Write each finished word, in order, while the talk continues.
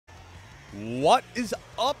What is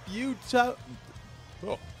up, YouTube?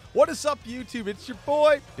 Oh. What is up, YouTube? It's your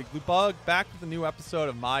boy, Big Blue Bug, back with a new episode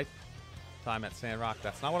of my time at Sandrock.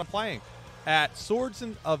 That's not what I'm playing. At Swords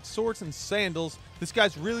and Sandals. This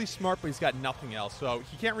guy's really smart, but he's got nothing else, so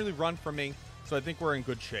he can't really run from me. So I think we're in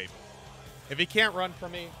good shape. If he can't run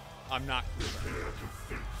from me, I'm not good.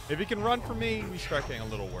 If he can run from me, we start getting a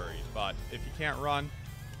little worried. But if he can't run,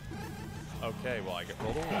 okay, well, I get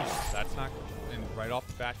rolled a one. That's not good. And right off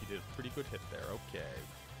the bat, he did a pretty good hit there. Okay.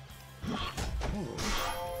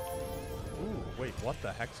 Ooh, wait, what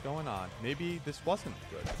the heck's going on? Maybe this wasn't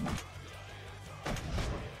good.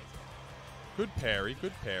 Good parry,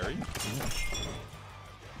 good parry.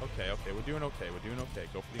 Okay, okay, we're doing okay. We're doing okay.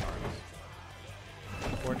 Go for the arms.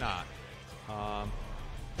 Or not.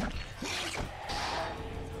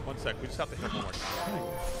 1 sec. We just have to hit one more time.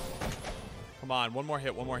 Come on, one more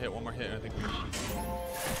hit, one more hit, one more hit. And I think we can...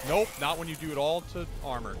 Nope, not when you do it all to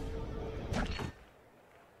armor.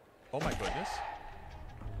 Oh my goodness.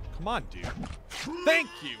 Come on, dude. Thank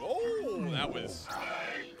you. Oh, that was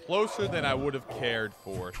closer than I would have cared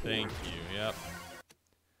for. Thank you. Yep.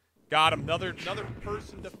 Got him. Another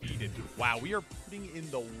person defeated. Wow, we are putting in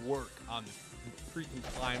the work on this freaking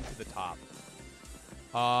climb to the top.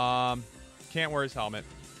 Can't wear his helmet.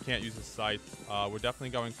 Can't use his scythe. We're definitely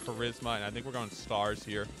going charisma, and I think we're going stars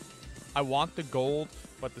here. I want the gold,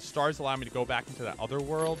 but the stars allow me to go back into that other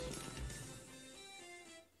world.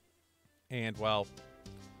 And, well,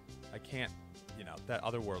 I can't, you know, that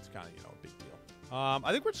other world's kind of, you know, a big deal.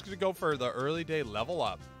 I think we're just going to go for the early day level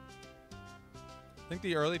up. I think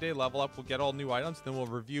the early day level up will get all new items, then we'll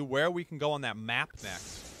review where we can go on that map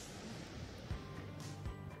next.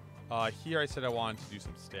 Here I said I wanted to do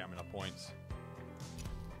some stamina points.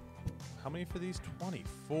 How many for these?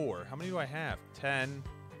 24. How many do I have? 10.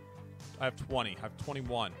 I have 20. I have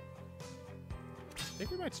 21. I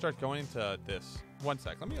think we might start going into this. 1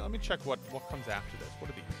 sec. Let me check what comes after this.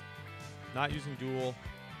 What are these? Not using duel.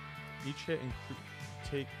 Each hit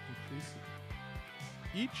increases.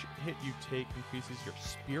 Each hit you take increases your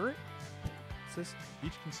spirit. It says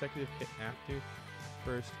each consecutive hit after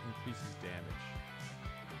first increases damage.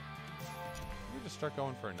 Maybe just start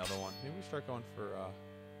going for another one. Maybe we start going for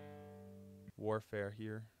warfare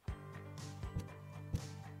here.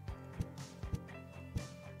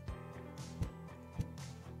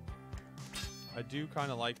 I do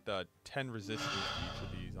kind of like the 10 resistance to each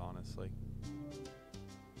of these, honestly.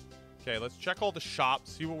 Okay, let's check all the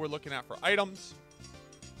shops, see what we're looking at for items.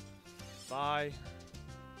 Buy.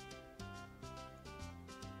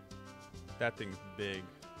 That thing's big.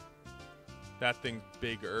 That thing's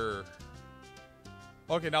bigger.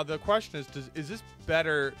 Okay, now the question is this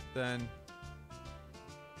better than...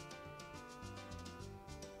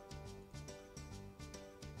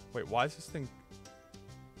 Wait, why is this thing...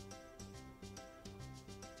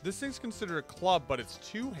 This thing's considered a club, but it's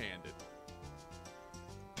two-handed.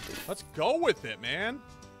 Let's go with it, man.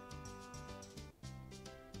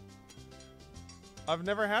 I've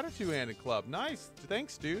never had a two-handed club. Nice.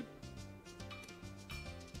 Thanks, dude.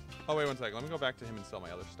 Oh, wait 1 second. Let me go back to him and sell my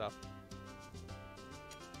other stuff.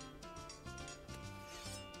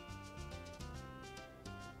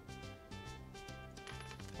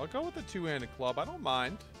 I'll go with the two-handed club. I don't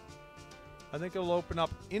mind. I think it'll open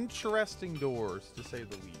up interesting doors, to say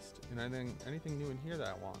the least. And I think anything new in here that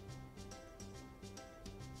I want.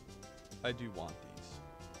 I do want these.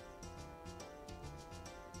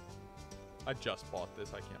 I just bought this.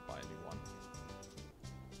 I can't buy a new one.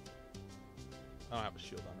 I don't have a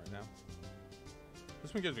shield on right now.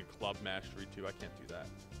 This one gives me club mastery too. I can't do that.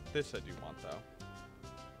 This I do want though.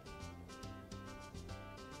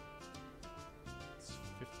 It's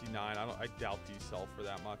 59. I doubt these sell for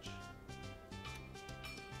that much.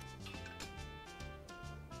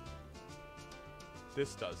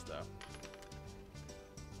 This does, though.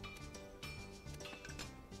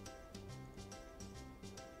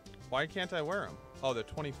 Why can't I wear them? Oh, they're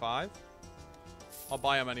 25? I'll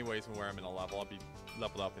buy them anyways and wear them in a level. I'll be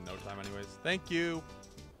leveled up in no time anyways. Thank you.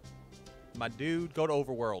 My dude, go to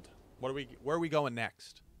Overworld. Where are we going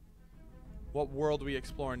next? What world are we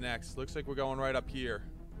exploring next? Looks like we're going right up here.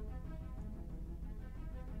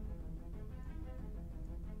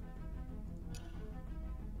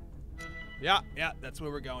 Yeah, that's where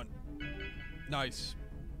we're going. Nice.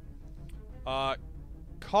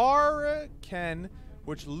 Karaken,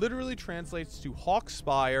 which literally translates to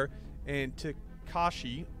Hawkspire, and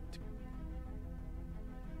Takashi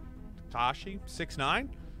 6'9",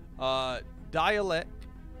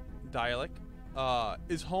 dialect,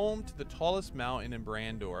 is home to the tallest mountain in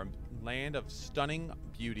Brandor, a land of stunning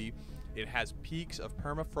beauty It has peaks of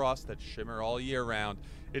permafrost that shimmer all year round.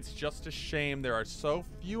 It's just a shame there are so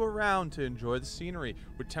few around to enjoy the scenery.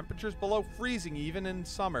 With temperatures below freezing even in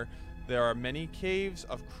summer, there are many caves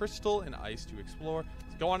of crystal and ice to explore.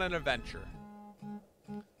 Let's go on an adventure.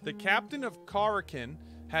 The captain of Karakin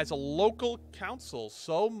has a local council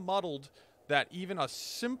so muddled that even a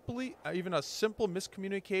simple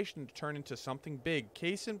miscommunication can turn into something big.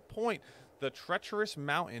 Case in point, the treacherous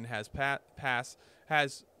mountain has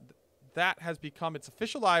become its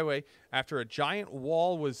official highway after a giant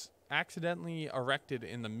wall was accidentally erected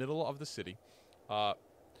in the middle of the city.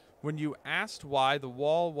 When you asked why the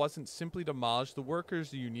wall wasn't simply demolished, the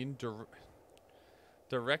workers' union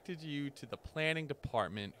directed you to the planning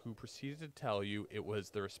department, who proceeded to tell you it was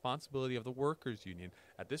the responsibility of the workers' union.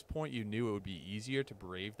 At this point, you knew it would be easier to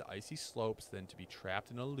brave the icy slopes than to be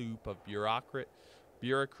trapped in a loop of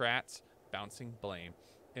bureaucrats bouncing blame.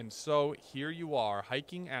 And so here you are,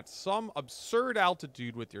 hiking at some absurd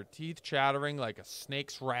altitude with your teeth chattering like a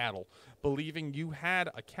snake's rattle, believing you had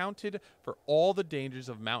accounted for all the dangers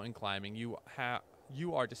of mountain climbing. You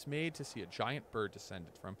are dismayed to see a giant bird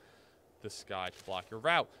descended from the sky to block your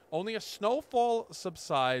route. Only a snowfall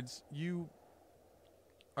subsides. You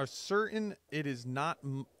are certain it is not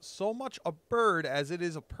so much a bird as it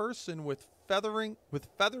is a person with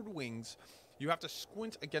feathered wings. You have to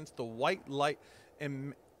squint against the white light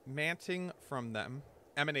emanating from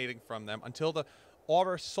them until the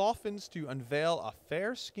aura softens to unveil a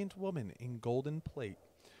fair-skinned woman in golden plate.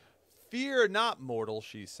 Fear not, mortal,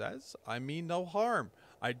 she says. I mean no harm.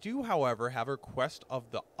 I do, however, have a request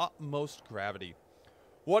of the utmost gravity.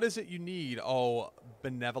 What is it you need, oh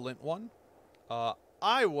benevolent one?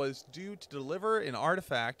 I was due to deliver an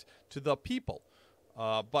artifact to the people,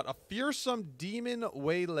 but a fearsome demon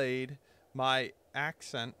waylaid my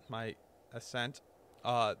ascent.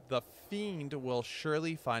 The fiend will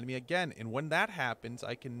surely find me again, and when that happens,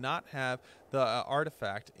 I cannot have the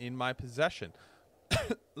artifact in my possession,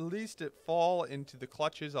 lest it fall into the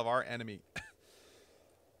clutches of our enemy.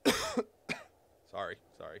 Sorry.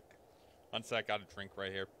 1 sec, got a drink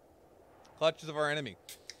right here. Clutches of our enemy.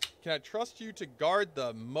 Can I trust you to guard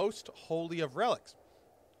the most holy of relics?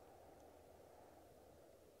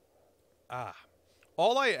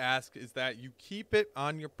 All I ask is that you keep it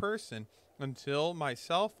on your person until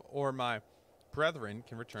myself or my brethren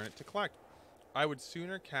can return it to collect. I would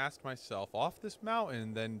sooner cast myself off this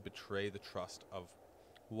mountain than betray the trust of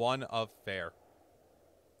one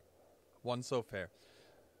so fair.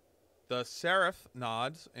 The seraph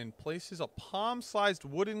nods and places a palm-sized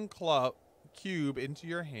wooden cube into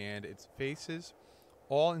your hand, its faces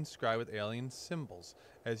all inscribed with alien symbols.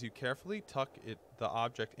 As you carefully tuck the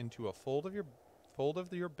object into a fold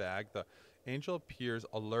of your bag, the angel appears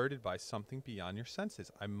alerted by something beyond your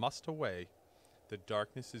senses. I must away. The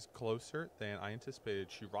darkness is closer than I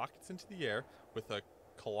anticipated. She rockets into the air with a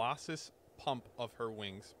colossus pump of her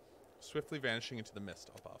wings, swiftly vanishing into the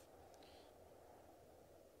mist above.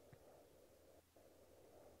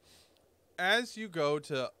 As you go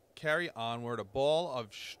to carry onward, a ball of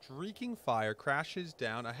streaking fire crashes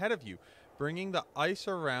down ahead of you, bringing the ice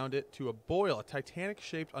around it to a boil. A Titanic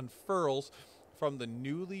shape unfurls from the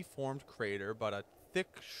newly formed crater, but a thick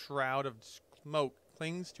shroud of smoke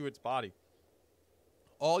clings to its body.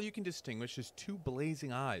 All you can distinguish is two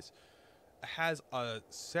blazing eyes. Has a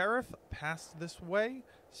seraph passed this way?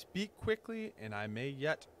 Speak quickly, and I may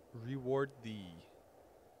yet reward thee.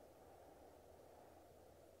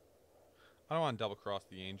 I don't want to double-cross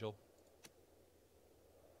the angel.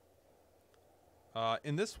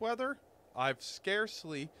 In this weather, I've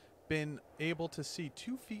scarcely been able to see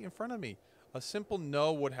 2 feet in front of me. A simple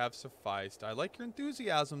no would have sufficed. I like your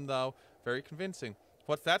enthusiasm, though. Very convincing.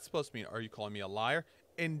 What's that supposed to mean? Are you calling me a liar?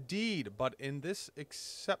 Indeed, but in this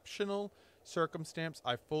exceptional circumstance,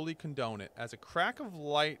 I fully condone it. As a crack of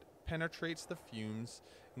light penetrates the fumes,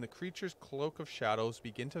 and the creature's cloak of shadows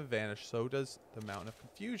begin to vanish, so does the mountain of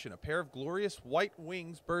confusion. A pair of glorious white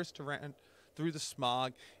wings burst around through the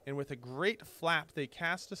smog, and with a great flap they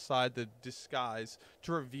cast aside the disguise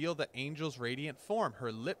to reveal the angel's radiant form.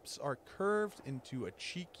 Her lips are curved into a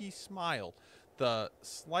cheeky smile, the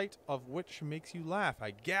slight of which makes you laugh.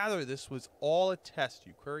 I gather this was all a test,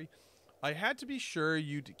 you query. I had to be sure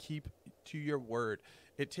you'd keep to your word.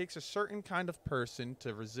 It takes a certain kind of person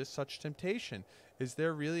to resist such temptation. Is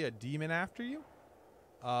there really a demon after you?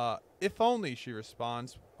 If only, she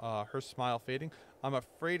responds, her smile fading. I'm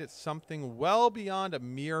afraid it's something well beyond a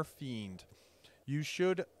mere fiend. You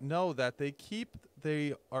should know that by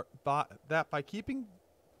keeping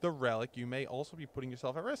the relic, you may also be putting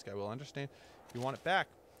yourself at risk. I will understand if you want it back.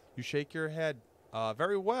 You shake your head.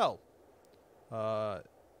 Very well.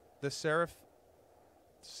 The seraph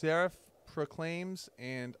proclaims,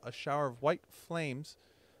 and a shower of white flame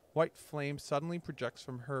suddenly projects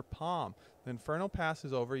from her palm. The inferno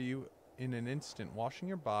passes over you in an instant, washing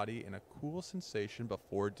your body in a cool sensation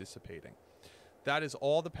before dissipating. That is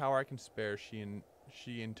all the power I can spare, she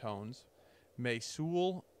intones. May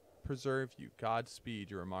Sul preserve you.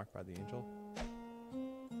 Godspeed, you're remarked by the angel.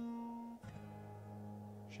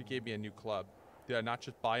 She gave me a new club. Did I not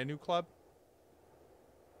just buy a new club?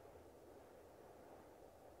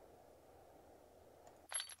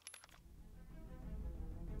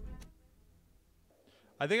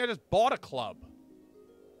 I think I just bought a club.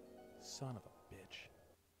 Son of a bitch.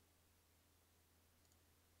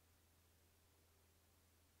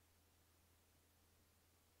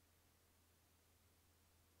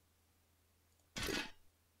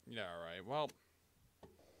 Yeah, all right. Well,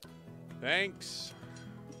 thanks.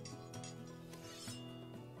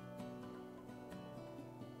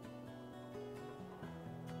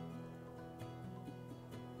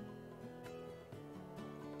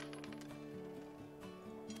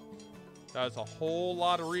 That was a whole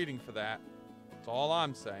lot of reading for that. That's all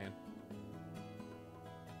I'm saying.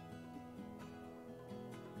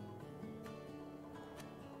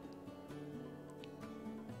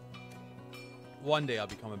 One day I'll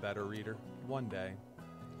become a better reader. One day.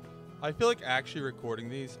 I feel like actually recording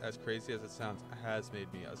these, as crazy as it sounds, has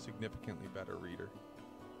made me a significantly better reader.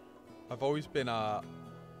 I've always been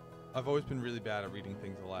really bad at reading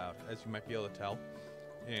things aloud, as you might be able to tell.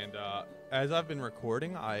 And as I've been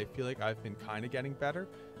recording, I feel like I've been kind of getting better,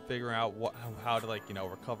 figuring out how to, like,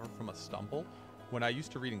 recover from a stumble. When I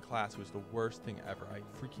used to read in class, it was the worst thing ever. I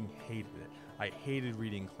freaking hated it. I hated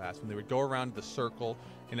reading in class when they would go around the circle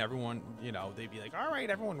and everyone, they'd be like, all right,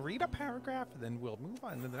 everyone read a paragraph, and then we'll move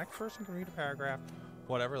on. And then the next person can read a paragraph,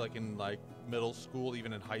 whatever, like in middle school,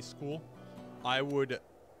 even in high school. I would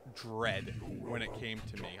dread when it came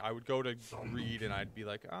to me. I would go to read and I'd be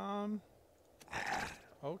like,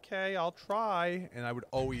 okay, I'll try. And I would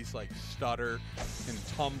always stutter and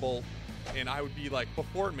tumble. And I would be like,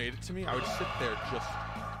 before it made it to me, I would sit there just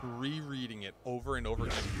rereading it over and over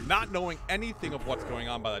again, not knowing anything of what's going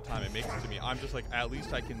on by the time it makes it to me. I'm just like, at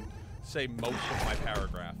least I can say most of my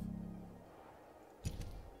paragraph.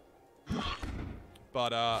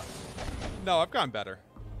 But, no, I've gotten better.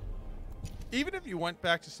 Even if you went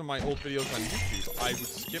back to some of my old videos on YouTube, I would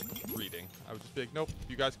skip reading. I would just be like, nope,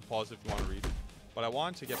 you guys can pause if you want to read. But I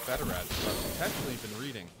wanted to get better at it, so I've intentionally been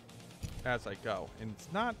reading as I go. And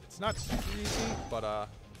it's not super easy, but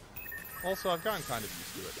also I've gotten kind of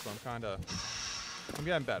used to it, so I'm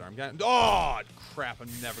getting better. Oh crap, I'm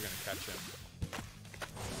never gonna catch him.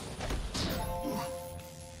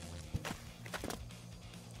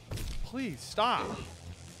 Please stop.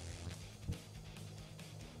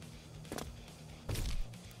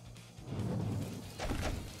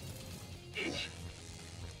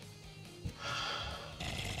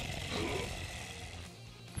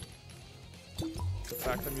 The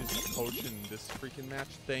fact I'm using a potion in this freaking match,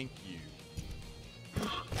 thank you.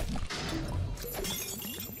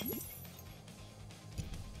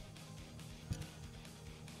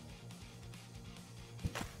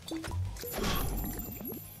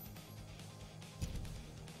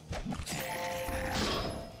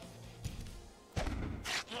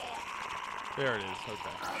 There it is,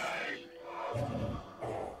 okay.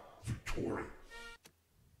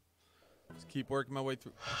 Just keep working my way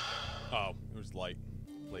through. Oh, it was late.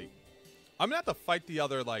 I'm gonna have to fight the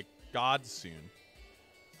other, gods soon.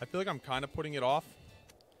 I feel like I'm kind of putting it off.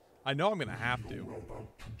 I know I'm gonna have to.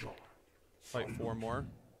 Fight 4 more.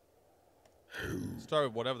 Start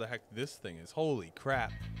with whatever the heck this thing is. Holy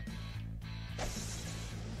crap.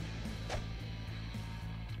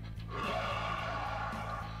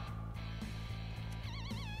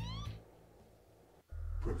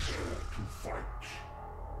 Prepare to fight.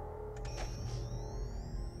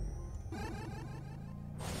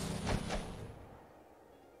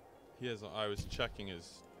 I was checking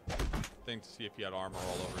his thing to see if he had armor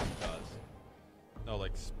all over. He does. No,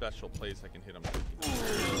 special place I can hit him.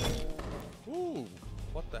 Ooh,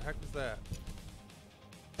 what the heck is that?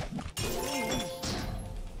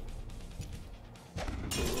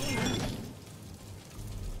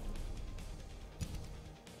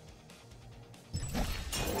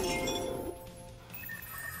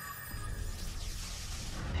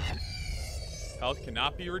 Health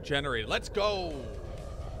cannot be regenerated. Let's go!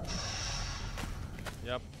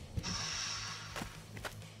 Yep.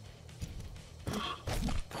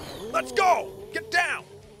 Let's go! Get down!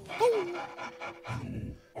 Woo! You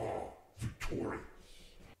are victorious.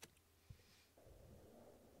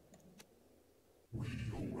 We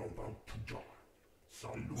who are about to die,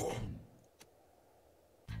 Salute.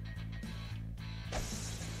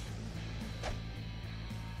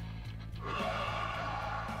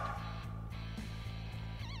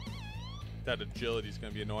 That agility is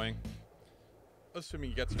going to be annoying. Assuming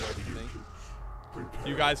he gets everything.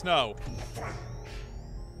 You guys know.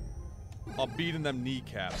 I'll beat in them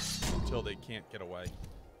kneecaps until they can't get away.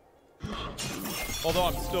 Although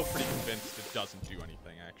I'm still pretty convinced it doesn't do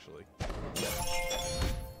anything, actually.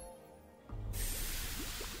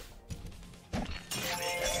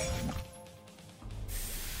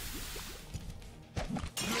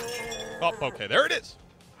 Oh, okay, there it is.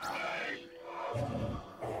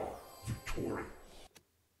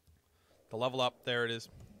 The level up, there it is.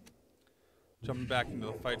 Jumping back into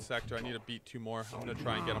the fight sector. I need to beat 2 more. I'm going to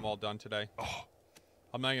try and get them all done today.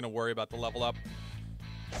 I'm not going to worry about the level up.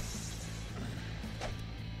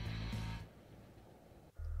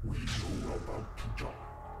 We are about to die.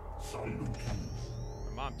 Salute.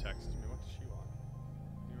 My mom texted me. What does she want?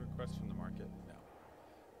 New request from the market?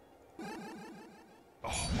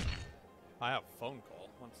 No. I have a phone call.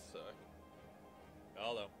 One sec.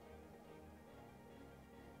 Hello.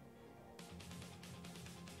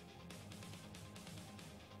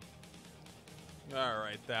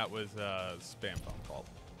 Alright, that was a spam phone call.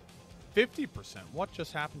 50%. What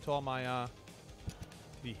just happened to all my,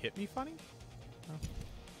 Did he hit me funny? Oh.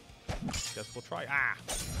 Guess we'll try. Ah!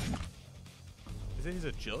 Is it his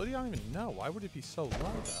agility? I don't even know. Why would it be so low,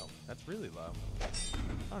 though? That's really low.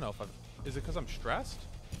 I don't know if I've... Is it because I'm stressed?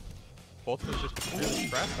 Both of us just really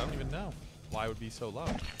stressed? I don't even know why it would be so low.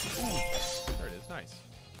 There it is. Nice.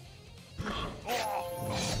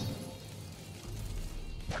 Oh!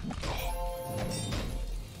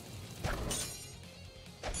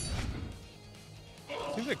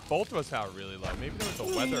 Seems like both of us have it really low. Maybe there was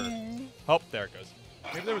a weather... Oh, there it goes.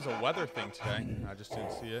 Maybe there was a weather thing today. I just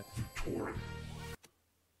didn't see it.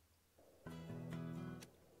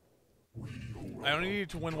 I only need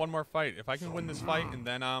to win 1 more fight. If I can win this fight and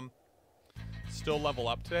then still level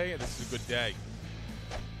up today, this is a good day.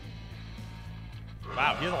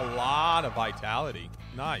 Wow, he has a lot of vitality.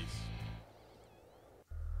 Nice.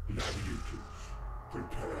 Gladiators,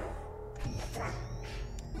 prepare to fight.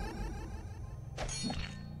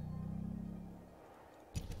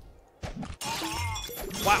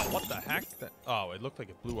 Wow, what the heck? Oh, it looked like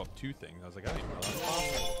it blew up 2 things. I was like, I didn't even know that was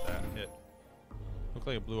possible with that hit. Looked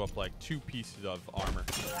like it blew up like 2 pieces of armor.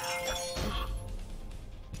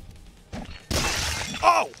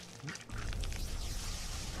 Oh!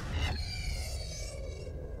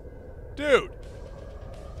 Dude!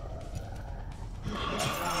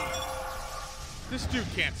 This dude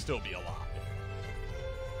can't still be alive.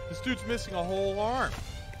 This dude's missing a whole arm.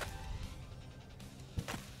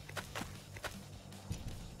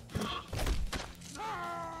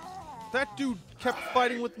 That dude kept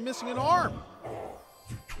fighting with missing an arm.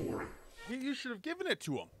 You should have given it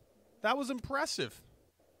to him. That was impressive.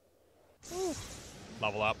 Ooh.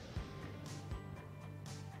 Level up.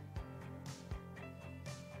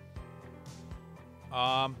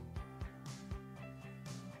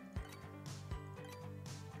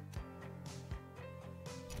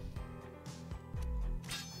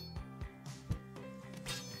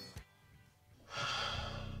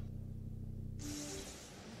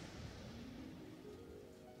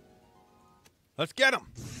 Let's get him.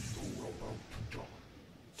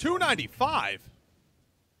 295?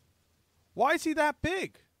 Why is he that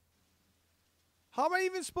big? How am I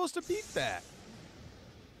even supposed to beat that?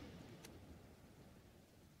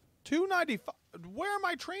 295? Where am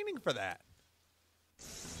I training for that?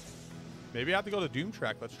 Maybe I have to go to Doom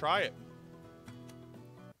Track. Let's try it.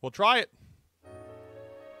 We'll try it.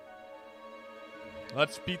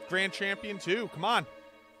 Let's beat Grand Champion 2. Come on.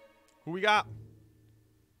 Who we got?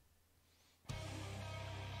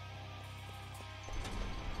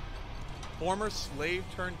 Former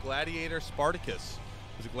slave-turned-gladiator Spartacus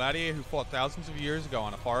was a gladiator who fought thousands of years ago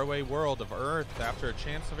on a faraway world of Earth after a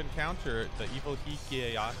chance of encounter the evil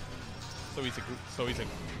Hikaios. So he's a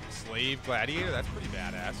slave gladiator? That's pretty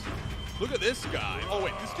badass. Look at this guy. Oh,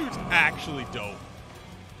 wait, this dude's actually dope.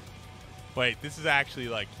 Wait, this is actually,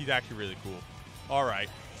 like, he's actually really cool. All right.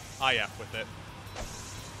 I F with it.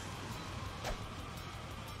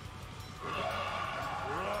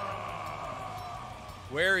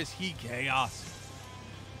 Where is he, Chaos?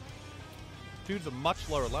 Dude's a much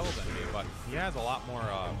lower level than me, but he has a lot more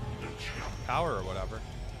power or whatever.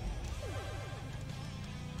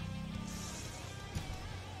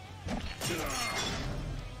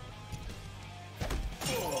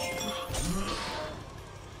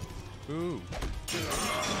 Ooh.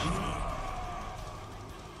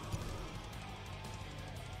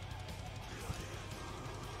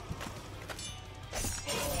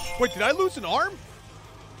 Wait, did I lose an arm?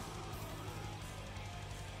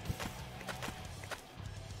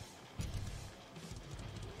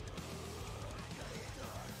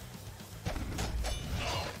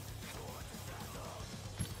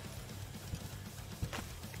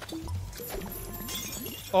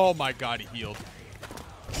 Oh my god, he healed.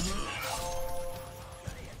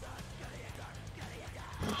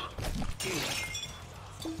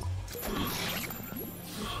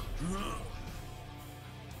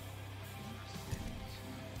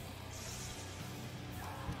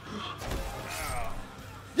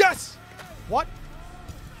 Yes! What?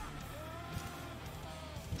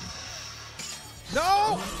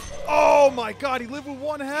 No! Oh my god, he lived with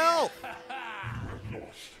 1 health!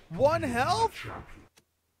 1 health?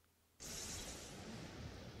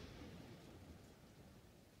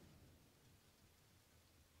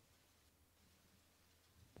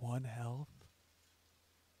 One health?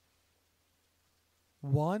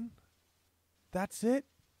 1? That's it?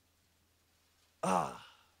 Ah.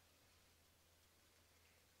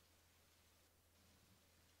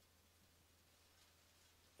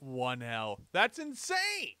 One health. That's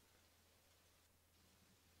insane.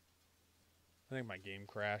 I think my game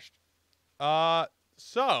crashed.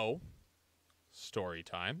 So story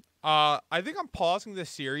time. I think I'm pausing this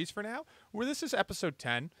series for now. Where this is episode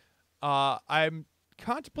 10. I'm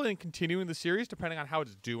contemplating continuing the series depending on how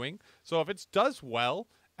it's doing. So if it does well,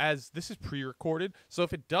 as this is pre-recorded, so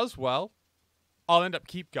if it does well, I'll end up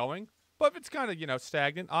keep going. But if it's kind of,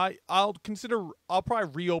 stagnant, I'll probably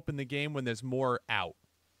reopen the game when there's more out.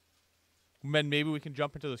 Then maybe we can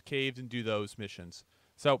jump into those caves and do those missions.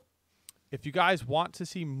 So if you guys want to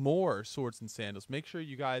see more Swords and Sandals, make sure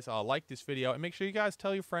you guys like this video. And make sure you guys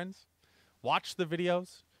tell your friends. Watch the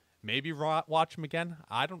videos. Maybe watch them again.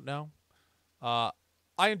 I don't know.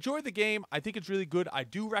 I enjoy the game. I think it's really good. I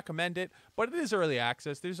do recommend it. But it is early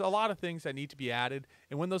access. There's a lot of things that need to be added.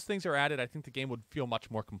 And when those things are added, I think the game would feel much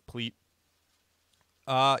more complete.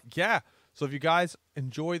 Yeah. So if you guys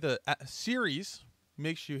enjoy the series,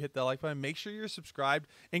 make sure you hit that like button. Make sure you're subscribed.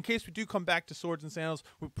 In case we do come back to Swords and Sandals,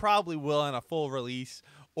 we probably will on a full release,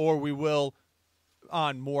 or we will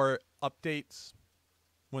on more updates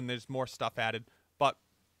when there's more stuff added. But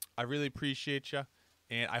I really appreciate you,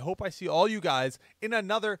 and I hope I see all you guys in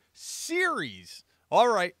another series. All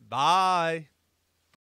right, bye.